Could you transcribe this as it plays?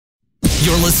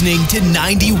You're listening to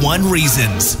 91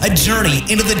 Reasons, a journey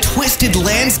into the twisted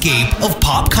landscape of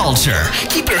pop culture.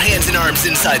 Keep your hands and arms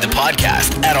inside the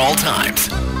podcast at all times.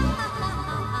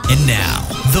 And now,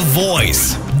 the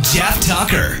voice, Jeff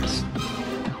Tucker.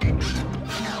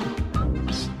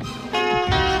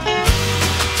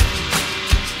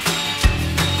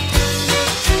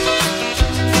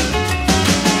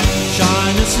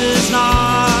 Shyness is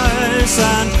nice,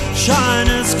 and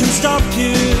shyness can stop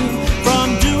you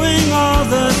from doing all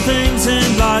the things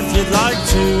in life you'd like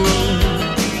to.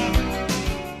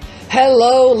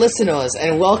 Hello, listeners,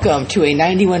 and welcome to a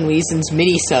 91 Reasons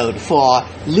mini-sode for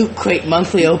Loot Crate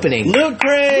Monthly Opening. Loot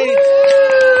Crate!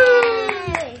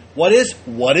 What is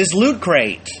Loot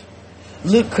Crate?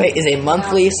 Loot Crate is a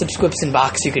monthly subscription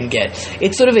box you can get.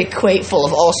 It's sort of a crate full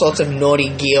of all sorts of naughty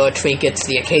gear, trinkets,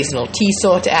 the occasional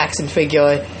T-sort action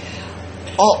figure.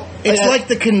 It's like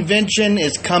the convention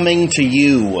is coming to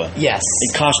you. Yes.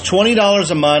 It costs $20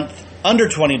 a month, under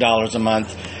 $20 a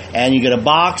month, and you get a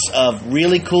box of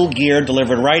really cool gear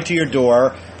delivered right to your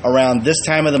door around this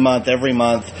time of the month, every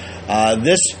month.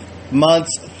 This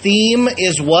month's theme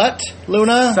is what,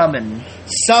 Luna?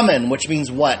 Summon, which means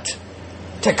what?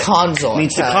 To conjure. It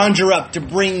means to conjure up, to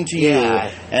bring to Yeah.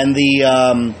 you. And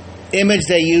the image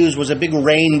they used was a big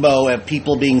rainbow of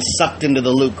people being sucked into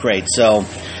the Loot Crate. So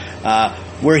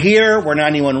we're here. We're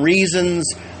 91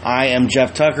 Reasons. I am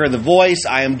Jeff Tucker, the voice.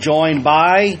 I am joined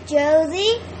by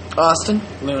Josie, Austin,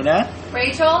 Luna.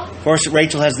 Rachel. Of course,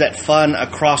 Rachel has that fun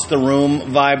across-the-room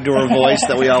vibe to her voice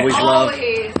that we always love.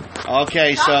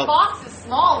 Okay, That so box is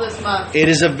small this month. it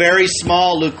is a very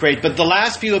small Loot Crate, but the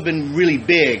last few have been really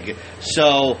big.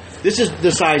 So this is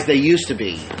the size they used to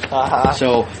be.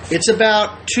 So it's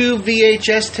about 2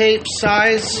 VHS tape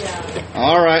size. Yeah.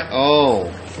 All right.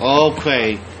 Oh,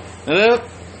 okay. We're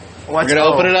going to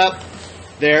open it up.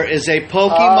 There is a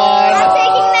Pokemon. I'm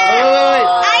taking that. Wait.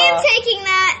 I am taking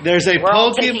that. There's a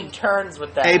Pokemon. turns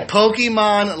with that. A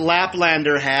Pokemon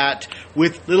Laplander hat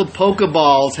with little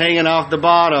Pokeballs hanging off the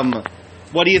bottom.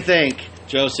 What do you think,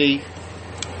 Josie?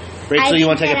 Rachel, you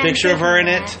want to take a picture of her in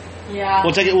it? Yeah.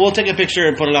 We'll take a picture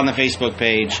and put it on the Facebook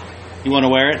page. You want to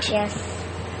wear it? Yes.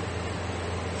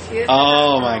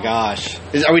 Oh my gosh!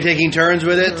 Are we taking turns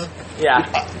with it? Yeah.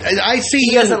 I see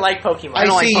He you. doesn't like Pokemon. I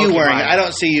don't see like you Pokemon. wearing it. I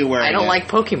don't see you wearing it. I don't like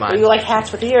Pokemon. But you like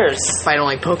hats with ears. I don't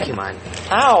like Pokemon.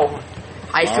 How?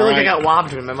 I feel All like I right. got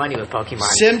robbed with my money with Pokemon.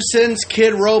 Simpsons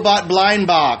Kid Robot Blind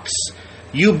Box.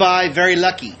 You buy very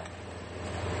lucky.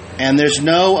 And there's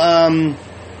no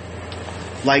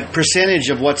percentage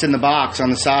of what's in the box on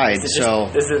the side. Is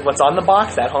it what's on the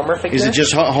box? That Homer figure? Is it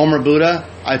just Homer Buddha?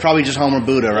 Probably just Homer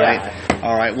Buddha, right? Yeah.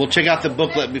 All right. We'll check out the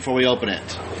booklet before we open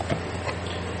it.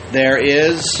 There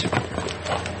is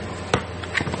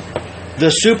the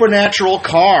Supernatural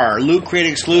car, Loot Crate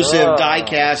exclusive,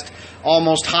 die-cast,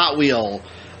 almost Hot Wheel.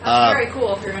 That's very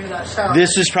cool if you're into that show.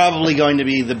 This is probably going to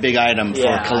be the big item for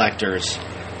Yeah. collectors.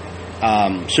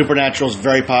 Supernatural is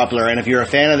very popular, and if you're a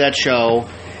fan of that show,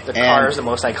 The car is the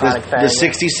most iconic thing. the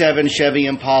 '67 Chevy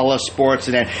Impala Sports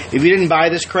sedan. If you didn't buy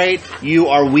this crate, you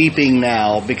are weeping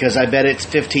now because I bet it's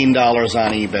 $15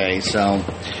 on eBay. So,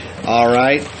 all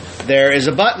right, there is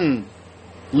a button.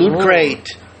 Loot Crate,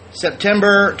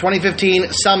 September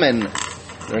 2015 Summon.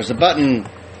 There's a button.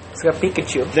 It's got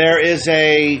Pikachu. There is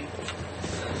a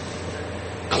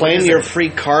claim your free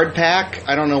card pack.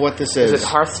 I don't know what this is. Is it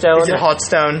Hearthstone? Is it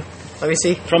Hearthstone? Let me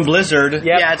see. From Blizzard. Yep,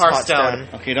 Yeah, it's Hearthstone.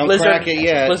 Okay, don't Blizzard, crack it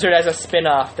yet. Blizzard has a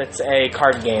spin-off that's a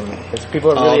card game that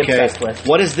people are really obsessed with.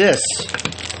 What is this?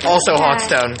 Also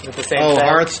Hearthstone. Is it the same Oh, thing?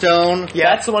 Hearthstone.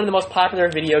 Yeah, that's one of the most popular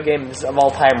video games of all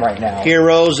time right now.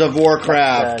 Heroes of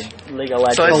Warcraft. League of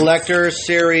Legends. Collector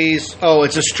Series. Oh,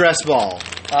 it's a stress ball.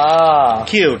 Ah.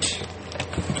 Cute.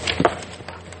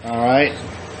 All right.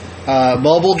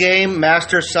 Mobile game,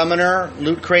 Master Summoner,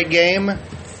 Loot Crate game.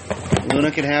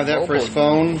 Luna can have that for his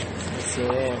phone.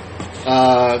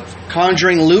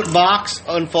 Conjuring Loot Box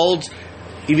unfolds.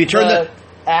 If you turn the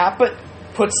app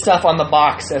puts stuff on the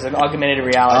box as an augmented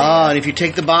reality. and if you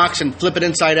take the box and flip it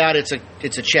inside out, it's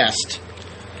a chest.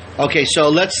 Okay, so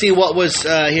let's see what was.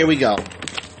 Here we go.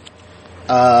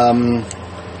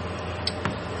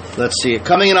 Let's see.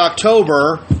 Coming in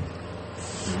October,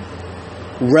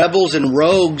 Rebels and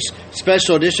Rogues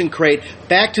Special Edition Crate,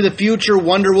 Back to the Future,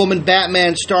 Wonder Woman,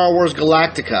 Batman, Star Wars,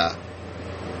 Galactica.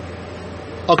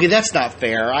 Okay, that's not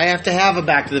fair. I have to have a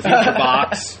Back to the Future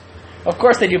box. Of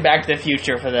course they do Back to the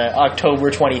Future for the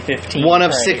October 2015. One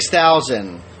of crate.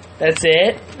 6,000. That's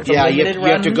it? It's a Yeah, you limited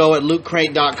have to run? go at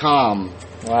lootcrate.com.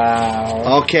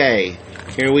 Wow. Okay,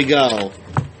 here we go.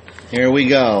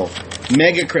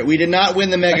 Mega Crate. We did not win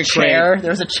the Mega A chair? Crate.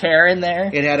 There was a chair in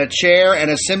there? It had a chair and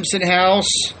a Simpson house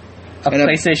A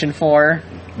PlayStation 4.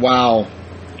 Wow.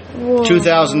 Whoa.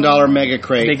 $2,000 mega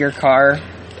crate. Bigger car.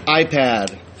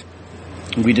 iPad.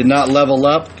 We did not level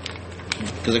up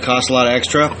because it costs a lot of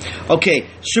extra. Okay,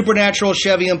 Supernatural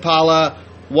Chevy Impala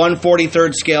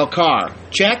 1/43rd scale car.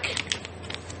 Check.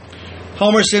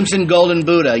 Homer Simpson Golden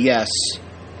Buddha. Yes.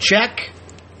 Check.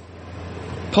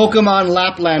 Pokemon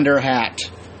Laplander hat.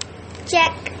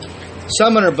 Check.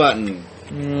 Summoner button.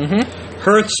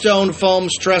 Hearthstone foam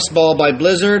stress ball by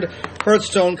Blizzard.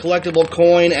 Hearthstone collectible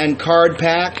coin and card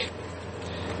pack.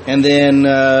 And then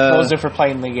Those are for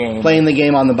playing the game. playing the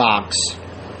game on the box.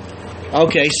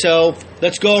 Okay, so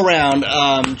let's go around.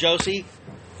 Josie,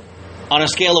 on a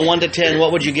scale of 1 to 10,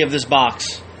 what would you give this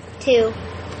box? 2.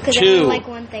 Because I 2. only like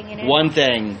one thing in it. One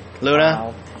thing. Luna?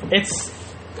 Wow. It's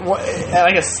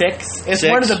like a 6. It's 6?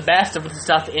 one of the best of the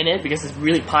stuff in it because it's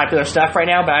really popular stuff right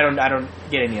now, but I don't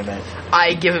get any of it.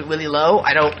 I give it really low.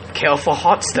 I don't care for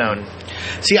Hearthstone.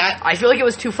 See, I feel like it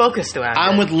was too focused around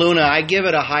I'm it. with Luna. I give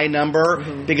it a high number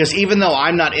because even though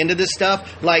I'm not into this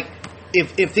stuff, like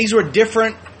if these were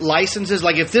different licenses,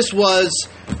 like if this was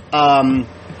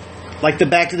like the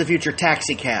Back to the Future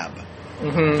taxi cab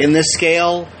in this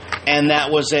scale, and that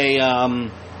was a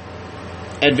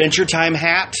Adventure Time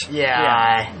hat,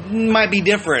 Yeah. might be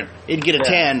different. It'd get a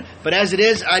 10, but as it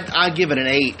is, I'd give it an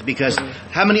 8 because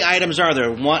how many items are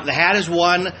there? One, the hat is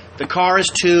 1, the car is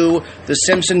 2, the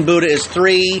Simpson Buddha is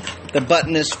 3, the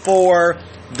button is 4,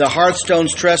 the Hearthstone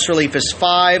stress relief is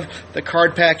 5, the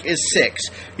card pack is 6.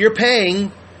 You're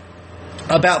paying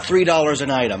about $3 an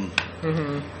item.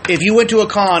 If you went to a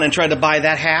con and tried to buy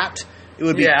that hat, it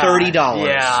would be $30.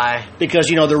 Yeah. Because,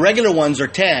 the regular ones are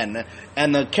 10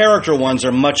 and the character ones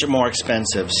are much more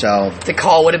expensive. So, The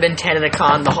call would have been 10 in a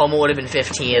con. The Homer would have been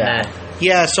 15.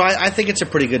 yeah, so I think it's a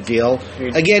pretty good deal.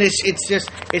 Again, it's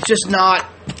just not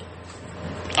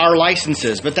our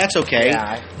licenses, but that's okay.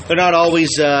 Yeah. They're not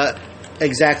always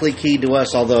exactly keyed to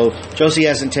us, although Josie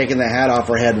hasn't taken the hat off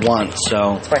her head once.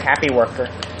 So It's my happy worker.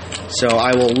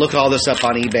 I will look all this up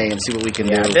on eBay and see what we can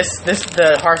Yeah, do.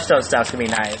 the Hearthstone stuff's gonna be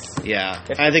nice. Yeah,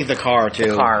 I think the car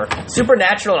too. Car.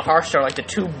 Supernatural and Hearthstone are like the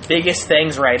two biggest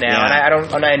things right now, Yeah. and I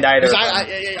don't mind either.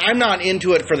 Because I'm not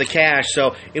into it for the cash.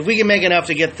 So if we can make enough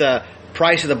to get the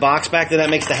price of the box back, then that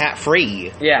makes the hat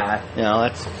free. Yeah.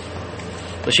 That's.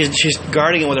 But she's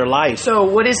guarding it with her life. So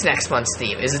what is next month's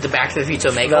theme? Is it the Back to the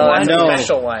Future Mega No, one? that's No. a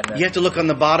special one. You have to look on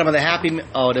the bottom of the Happy.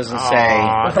 Oh, it doesn't say.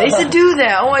 Aw, they should do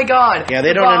that. Oh my god. Yeah, they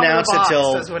The don't bottom of the announce it box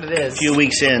till says what it is. a few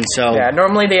weeks in. So Yeah,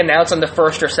 normally they announce on the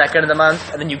 1st or 2nd of the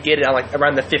month, and then you get it on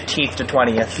around the 15th to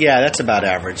 20th. yeah, that's about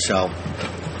average. So,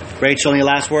 Rachel, any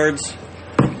last words?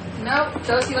 Nope.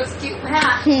 Josie looks cute in the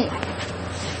hat.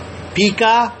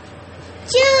 Pika.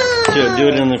 Do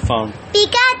it in the phone.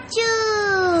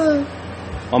 Pikachu!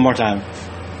 One more time.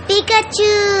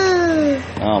 Pikachu!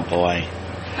 Oh boy.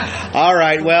 All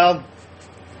right. Well,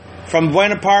 from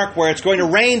Buena Park, where it's going to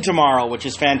rain tomorrow, which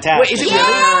is fantastic. Wait, is it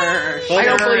really? I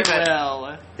don't believe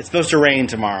it. It's supposed to rain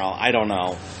tomorrow. I don't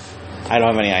know. I don't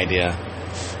have any idea.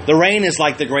 The rain is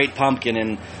like the Great Pumpkin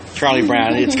in Charlie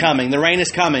Brown. It's coming. The rain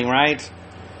is coming, right?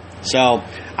 So,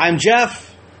 I'm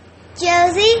Jeff,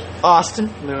 Josie? Austin.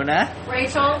 Luna.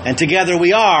 Rachel? and together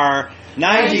we are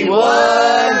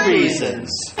 91 Reasons.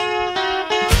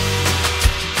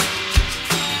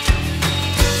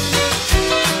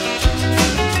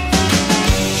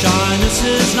 Shyness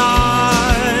is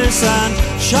nice,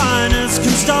 and shyness can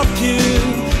stop you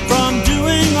from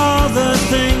doing all the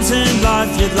things in life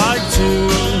you'd like to.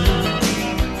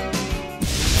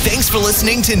 Thanks for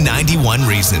listening to 91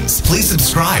 Reasons. Please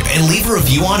subscribe and leave a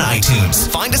review on iTunes.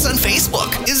 Find us on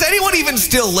Facebook. Is anyone even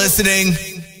still listening?